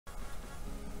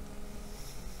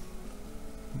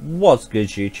What's good,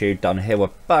 YouTube? Down here, we're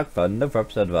back for another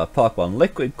episode of our Pokemon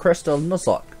Liquid Crystal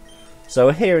Nuzlocke. So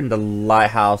we're here in the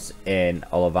lighthouse in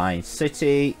Olivine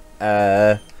City.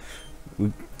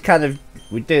 We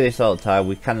do this all the time.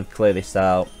 We kind of clear this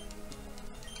out,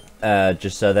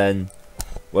 just so then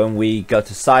when we go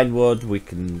to Signwood, we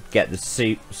can get the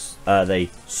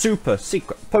super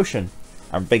secret potion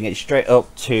and bring it straight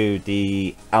up to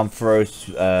the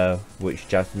Ampharos, which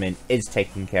Jasmine is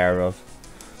taking care of.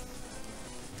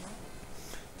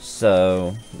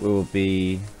 So we will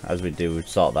be, as we do, we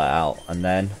sort that out, and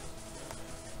then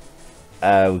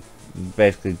we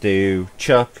basically do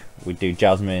Chuck, we do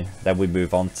Jasmine, then we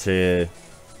move on to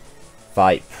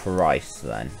fight Bryce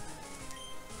then.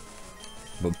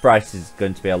 But Bryce is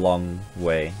going to be a long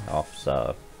way off,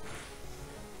 so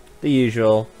the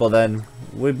usual. But then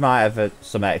we might have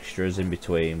some extras in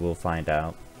between. We'll find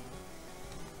out.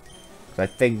 I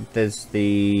think there's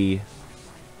the.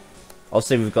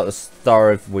 Also, we've got the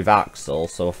story with Axel,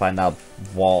 so we'll find out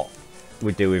what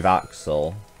we do with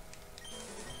Axel.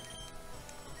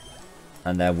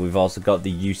 And then we've also got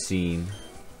the Ucine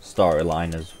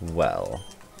storyline as well.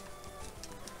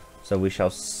 So we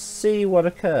shall see what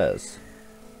occurs.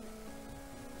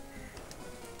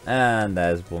 And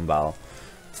there's one battle.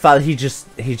 The fact that he's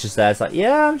just there, it's like,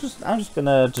 yeah, I'm just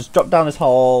gonna drop down this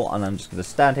hole and I'm just gonna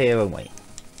stand here and wait.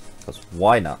 Because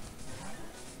why not?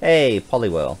 Hey,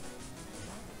 Poliwhirl.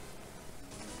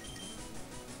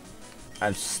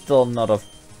 I'm still not of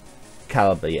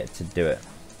caliber yet to do it.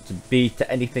 To beat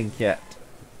anything yet.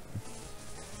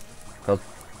 Because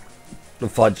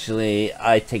unfortunately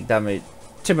I take damage,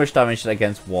 too much damage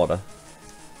against water.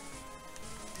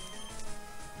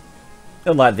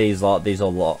 Unlike these lot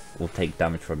will take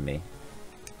damage from me.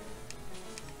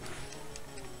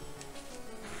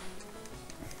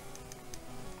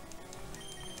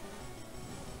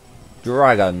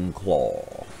 Dragon Claw.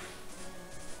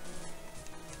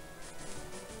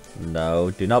 No,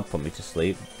 do not put me to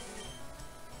sleep.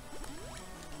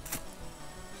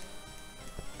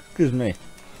 Excuse me.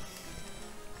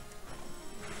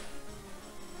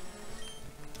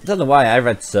 I don't know why I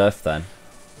read Surf then.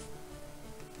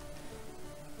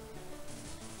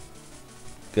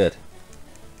 Good.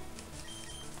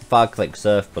 If I click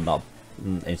Surf but not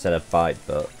instead of Fight,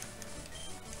 but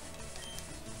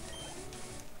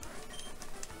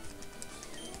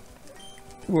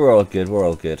we're all good, we're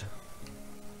all good.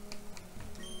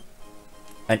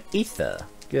 An ether.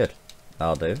 Good.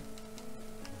 That'll do.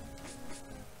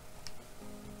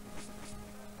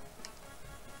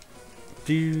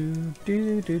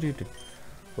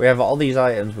 We have all these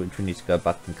items which we need to go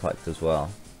back and collect as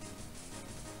well.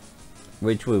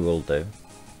 Which we will do.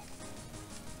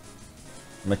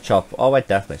 Machop. Oh, we're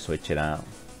definitely switching out.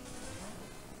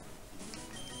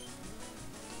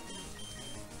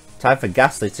 Time for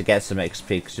Ghastly to get some XP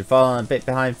because you're falling a bit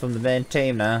behind from the main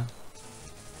team now.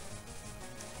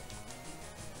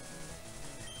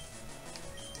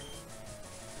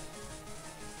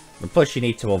 And plus you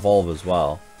need to evolve as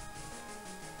well.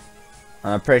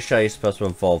 And I'm pretty sure you're supposed to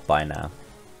evolve by now.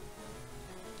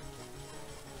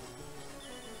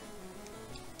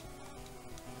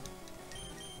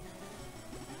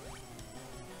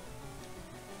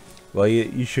 Well,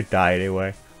 you should die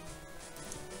anyway.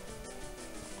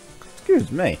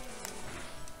 Excuse me.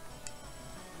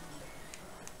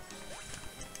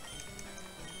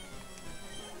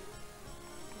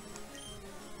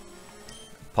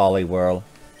 Poliwhirl.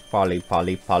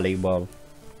 Poliwhirl.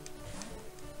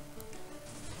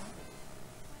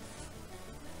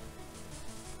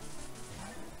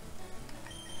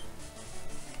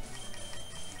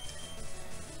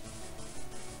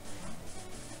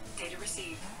 Data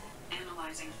received.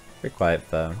 Analyzing. Be quiet,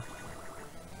 phone.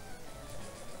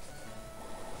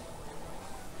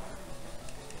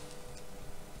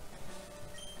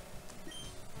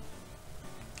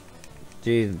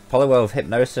 Geez, Poliwhirl with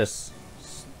hypnosis.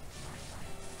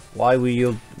 Why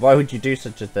would you do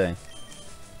such a thing?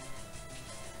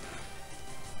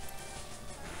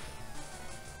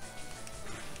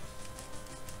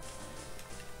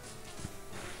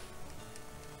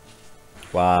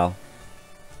 Wow.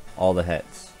 All the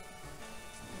hits.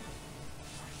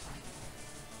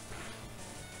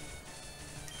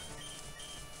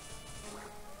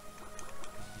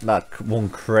 That one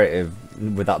crit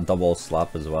with that double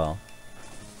slap as well.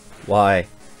 Why?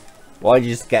 Why did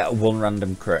you just get one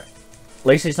random crit? At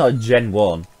least it's not Gen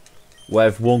 1, where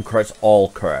if one crit's all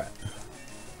crit.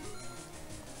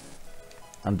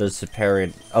 And does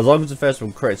superior. As long as the first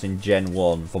one crits in Gen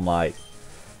 1 from like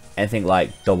anything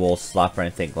like double slap or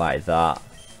anything like that,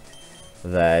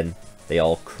 then they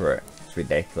all crit. It's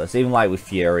ridiculous. Even like with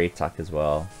Fury attack as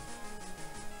well.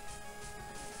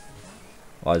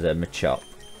 Why is it a Machop?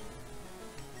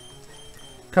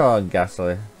 Come on,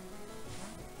 Ghastly.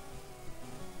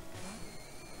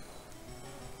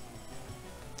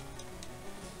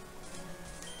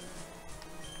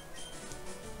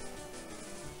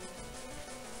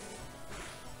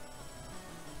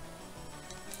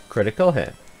 Critical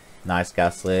hit. Nice,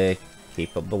 Ghastly.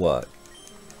 Keep up the work.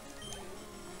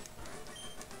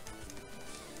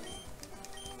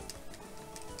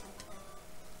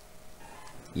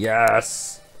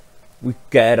 Yes! We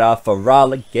get off a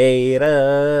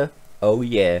alligator! Oh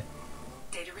yeah.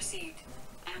 Data received.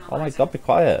 Oh my god, be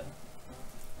quiet.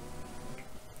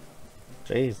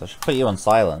 Jeez, I should put you on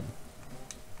silent.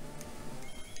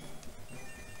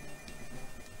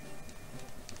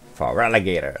 For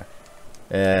alligator.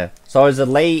 So it's a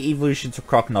late evolution to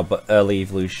crocodile, but early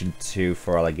evolution to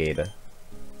for alligator.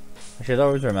 I should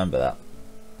always remember that.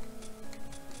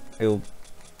 It'll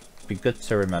be good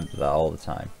to remember that all the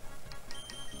time.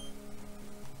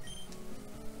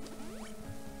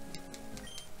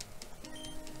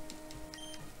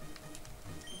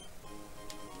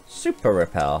 Super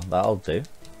repel, that'll do.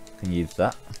 Can use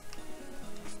that.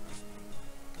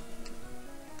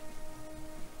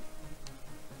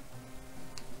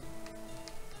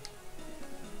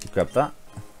 Grab that.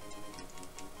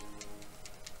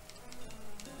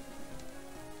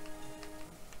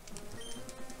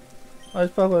 I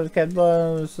was probably get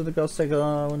blows so the girl sick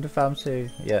on the fancy.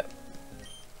 Yeah.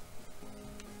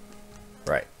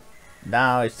 Right.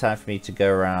 Now it's time for me to go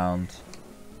around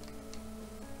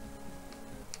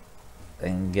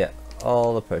and get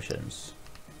all the potions.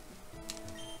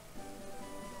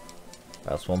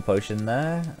 That's one potion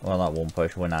there. Well, not one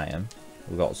potion, one item.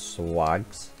 We've got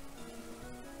swags.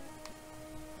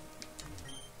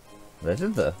 This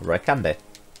is the red candy.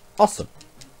 Awesome.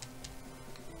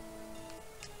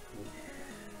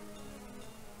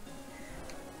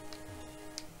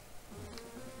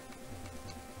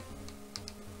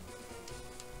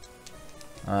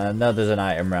 No, there's an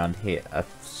item around here. I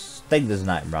think there's an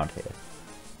item around here.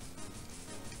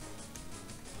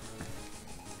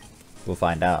 We'll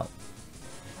find out.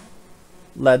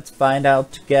 Let's find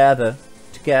out together.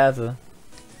 Together.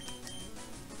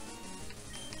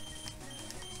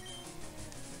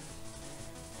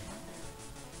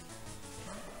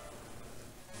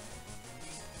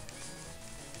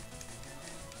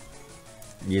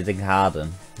 Using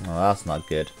Harden. Oh, that's not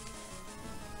good.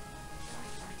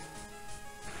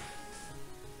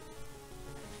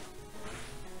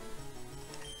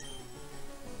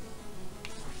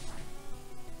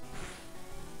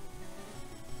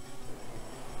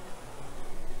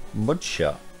 Mud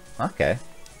shot. Okay.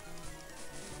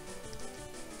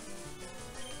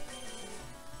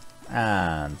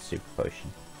 And super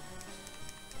potion.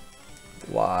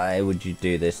 Why would you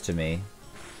do this to me?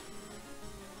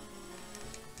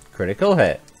 Critical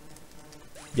hit.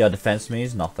 Your defense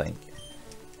means nothing.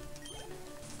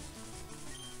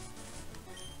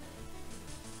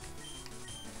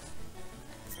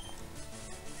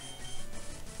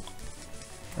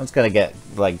 I'm just gonna get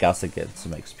like Gasa get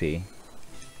some XP.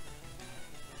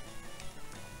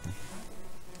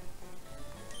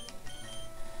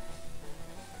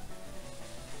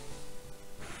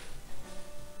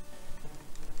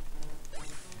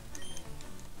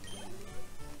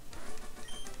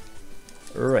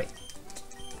 Right.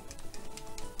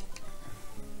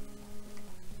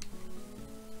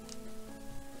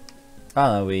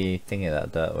 Oh no, we thinking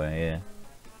that way, yeah.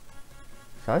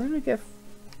 So how did we get...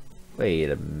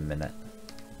 Wait a minute.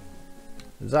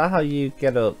 Is that how you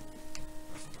get up?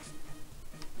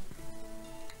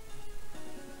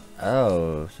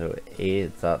 Oh, so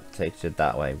that takes you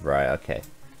that way, right? Okay.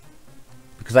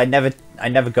 Because I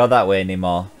never go that way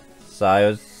anymore, so I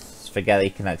always forget that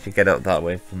you can actually get up that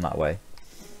way from that way.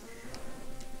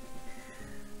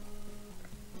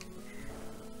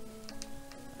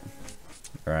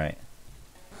 Right.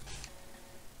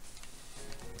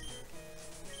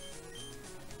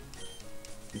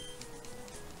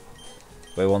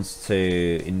 But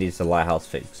it needs the lighthouse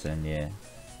fixing, yeah.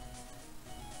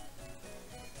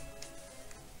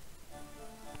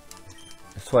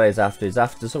 That's what it's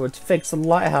after someone to fix the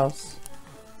lighthouse.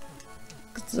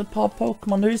 Because there's a poor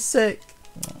Pokemon who's sick.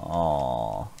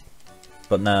 Aww.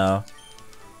 But no.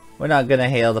 We're not gonna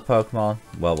heal the Pokemon.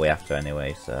 Well, we have to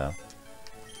anyway, so.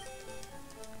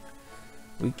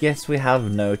 We guess we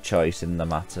have no choice in the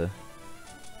matter.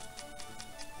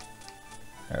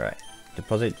 Alright.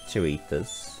 Deposit 2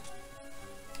 ethers.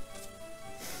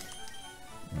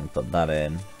 And put that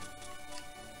in.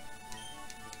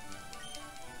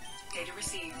 Data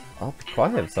received. Oh, be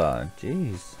quiet, son.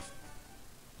 Jeez.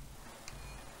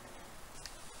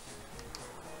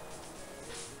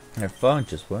 Your phone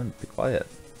just won't be quiet.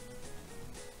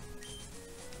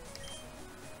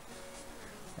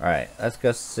 Alright, let's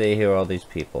go see who are all these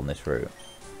people in this route.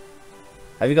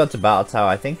 Have you got to Battle Tower?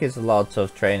 I think there's a lot of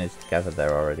tough trainers together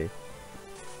there already.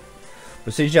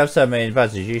 But since you have so many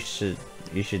advantages,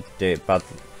 you should do it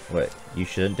badly. Wait, you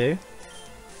shouldn't do?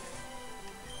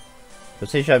 But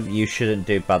since you shouldn't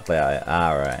do badly,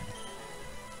 alright.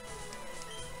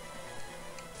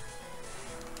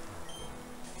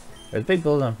 There's a big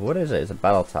building. What is it? It's a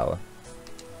battle tower.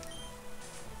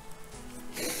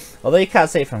 Although you can't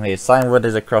see it from here, Signwood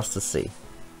is across the sea.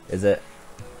 Is it?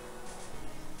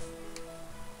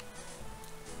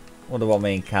 Wonder what my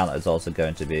encounter is also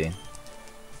going to be.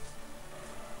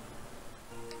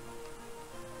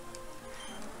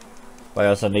 But I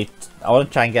also need I want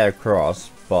to try and get across,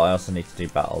 but I also need to do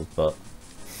battles, but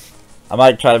I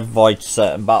might try to avoid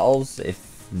certain battles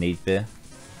if need be.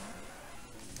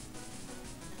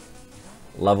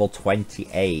 Level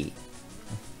 28.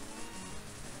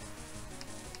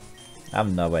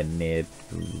 I'm nowhere near.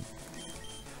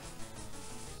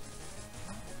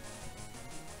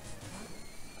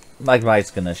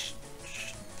 Magmite's gonna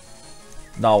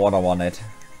not what I wanted.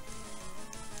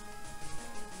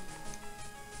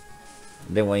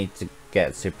 Didn't want you to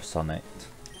get supersonic.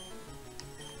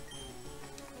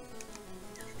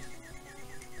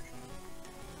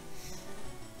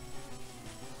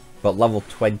 But level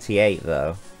 28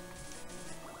 though.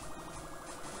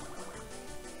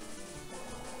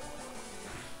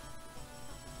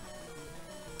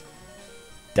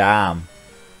 Damn.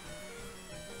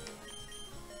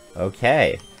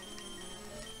 Okay.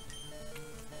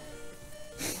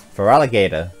 For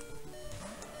alligator.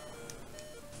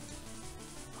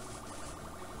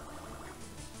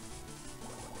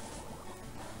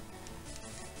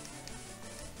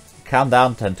 Calm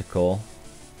down, tentacle.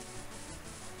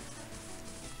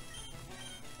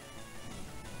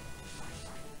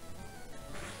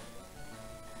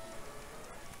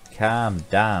 Calm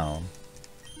down.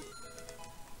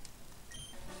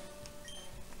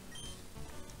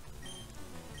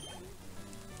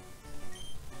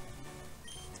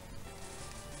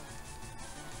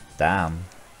 Damn.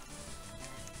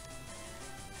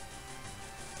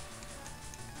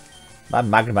 That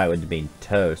Magnemite would have been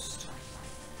toast.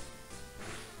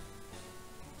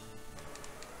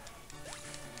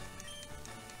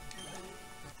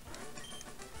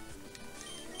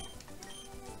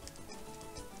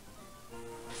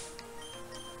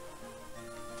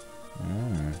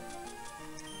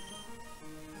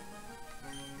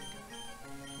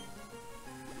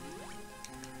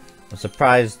 I'm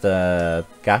surprised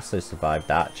Ghastly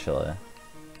survived actually.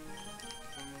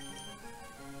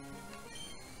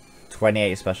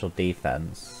 28 special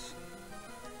defense.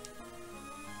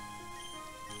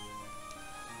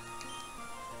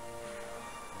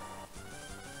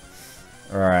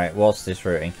 Alright, what's this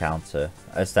route encounter?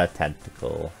 It's that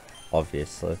tentacle,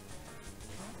 obviously.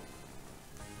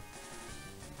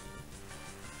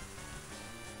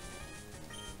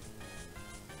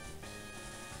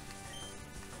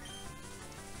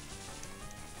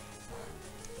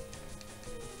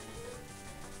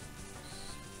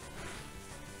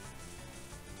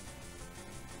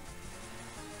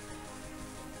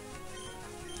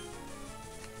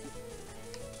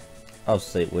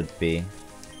 Obviously it would be.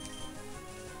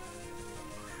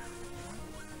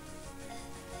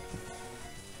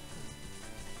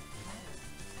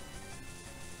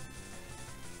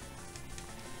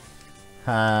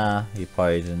 Ha, your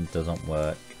poison doesn't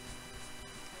work.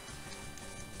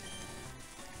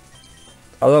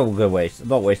 Although we're gonna waste, I'm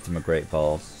not wasting my great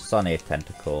balls. It's only a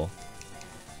tentacle.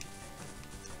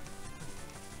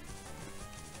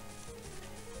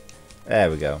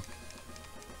 There we go.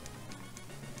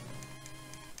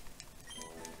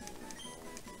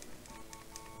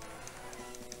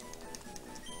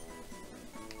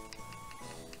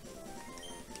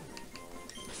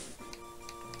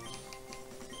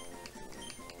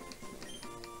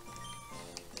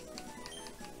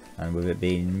 And with it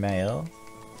being male,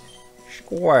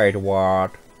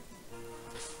 Squidward.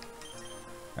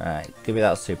 Alright, give me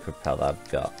that super propel that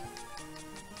I've got.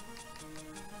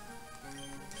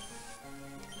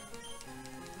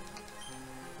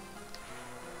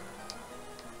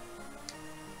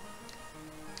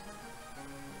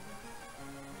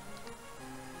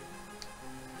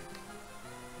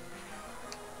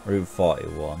 Route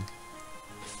 41.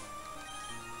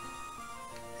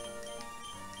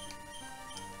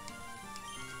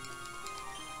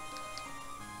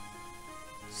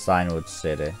 Signwood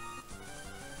City.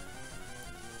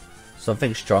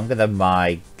 Something stronger than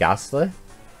my Ghastly?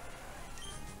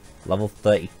 Level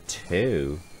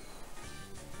 32.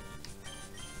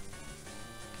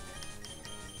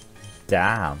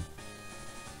 Damn.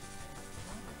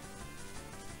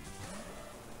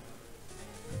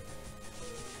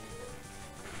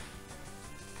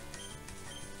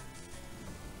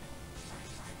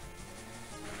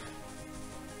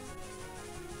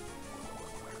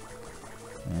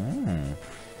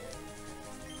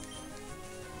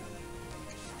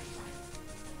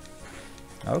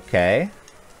 Okay.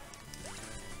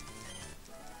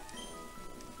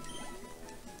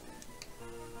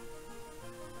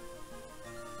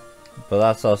 But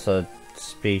that's also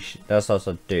species. That's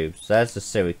also dupes. There's the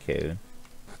Suicune.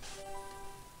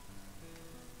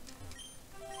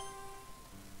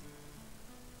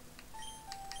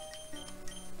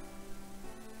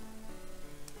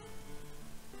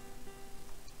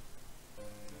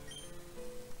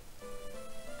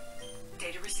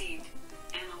 Data received.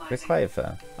 Analyzing. Be quiet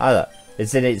for. I don't.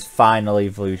 It's in its final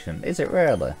evolution. Is it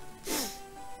really?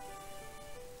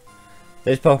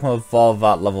 This Pokemon evolved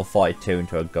at level 42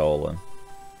 into a Golem.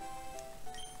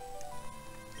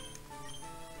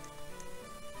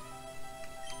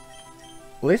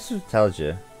 At least it tells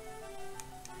you.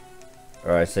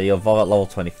 Alright, so you evolve at level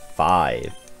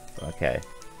 25. Okay.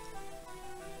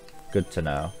 Good to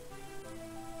know.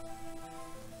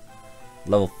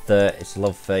 Level 30, it's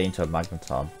level 30 into a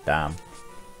Magneton. Damn.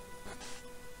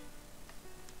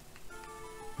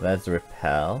 There's the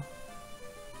Repel.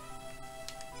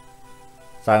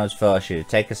 Silence Photo Shooter.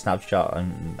 Take a snapshot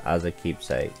and as a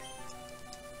keepsake.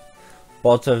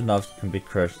 Bottles of knobs can be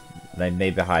crushed. They may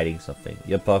be hiding something.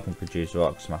 Your Pokemon could use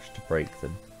Rock Smash to break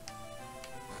them.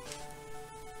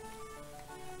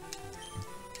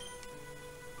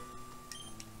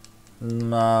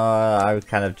 No, I would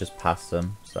kind of just pass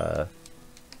them, so...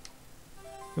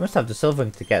 You must have the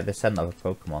Silvering to get this scent of a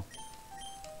Pokemon.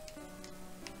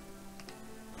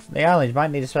 The island, you might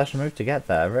need a special move to get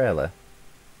there, really.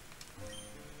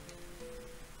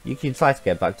 You can try to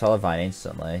get back to Olivine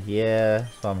instantly. Yeah,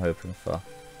 that's what I'm hoping for.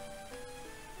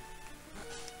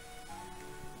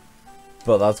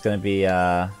 But that's going to be,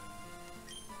 Oh,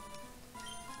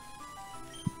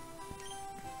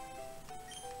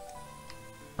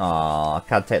 I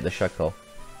can't take the Shuckle.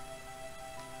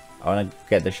 I want to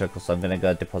get the Shuckle, so I'm going to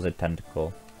go deposit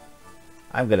Tentacle.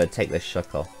 I'm going to take this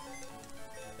Shuckle.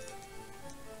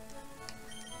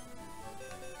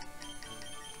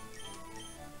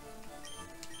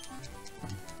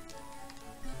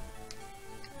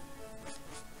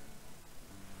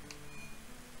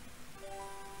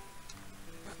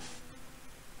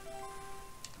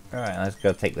 Alright, let's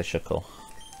go take the Shuckle.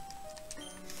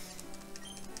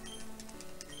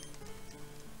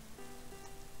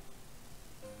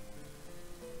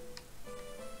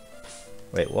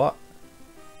 Wait, what?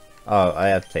 Oh, I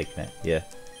have taken it, yeah.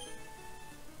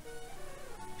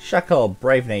 Shuckle,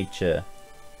 brave nature.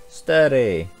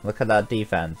 Sturdy. Look at that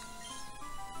defense.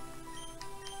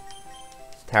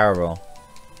 It's terrible.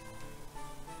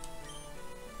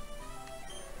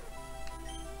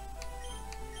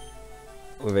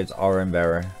 With its Orange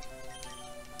Berry.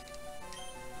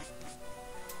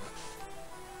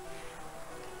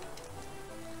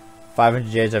 "500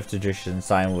 years of tradition,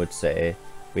 Signwood City.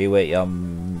 We wait your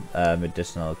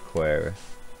medicinal query.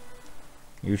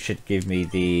 You should give me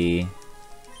the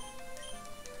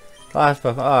last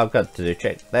Pokemon." Oh, I've got to do a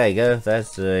trick. There you go.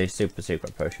 There's the super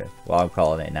secret potion. Well, I'm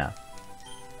calling it now.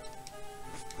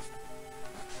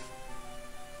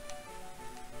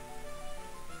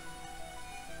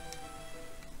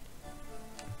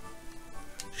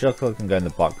 Shuckle can go in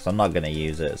the box. I'm not going to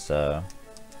use it, so...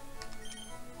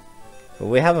 But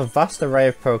we have a vast array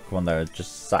of Pokemon that are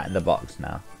just sat in the box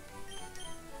now.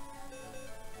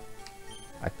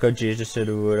 I could use a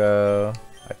Sudowoodo.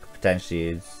 I could potentially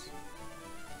use...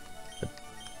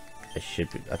 I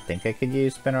think I could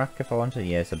use Spinarak if I wanted.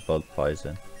 Yeah, it's a bug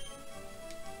poison.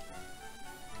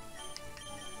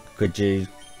 Could use...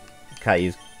 Can't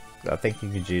use... I think you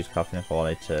could use Coffin if I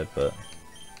wanted to, but...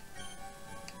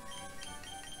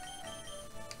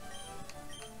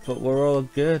 But we're all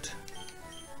good.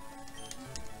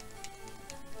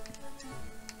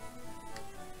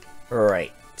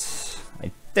 Right.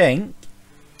 I think...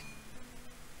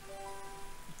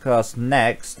 Because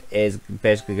next is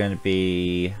basically going to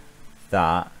be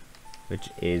that, which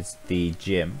is the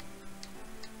gym.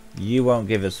 You won't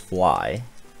give us Fly.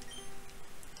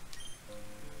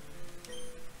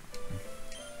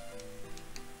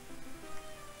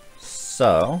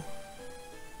 So...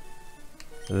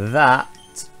 That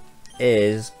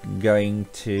is going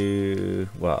to...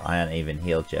 Well, I haven't even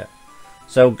healed yet.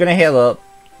 So we're going to heal up,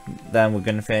 then we're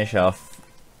going to finish off,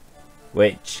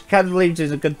 which kind of leaves us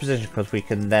in a good position because we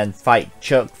can then fight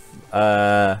Chuck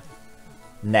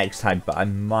next time, but I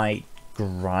might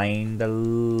grind a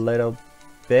little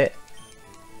bit,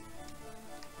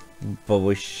 but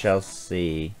we shall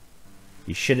see.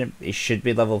 It should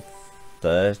be level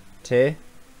 30,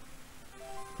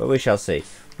 but we shall see.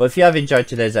 But if you have enjoyed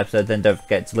today's episode, then don't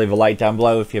forget to leave a like down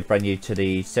below. If you're brand new to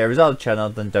the series or the channel,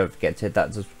 then don't forget to hit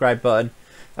that subscribe button,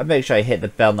 and make sure you hit the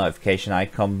bell notification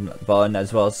icon button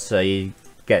as well, so you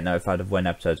get notified of when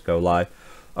episodes go live.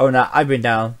 Oh, now I've been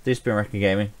down. This has been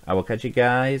RekiaGaming. I will catch you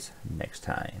guys next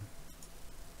time.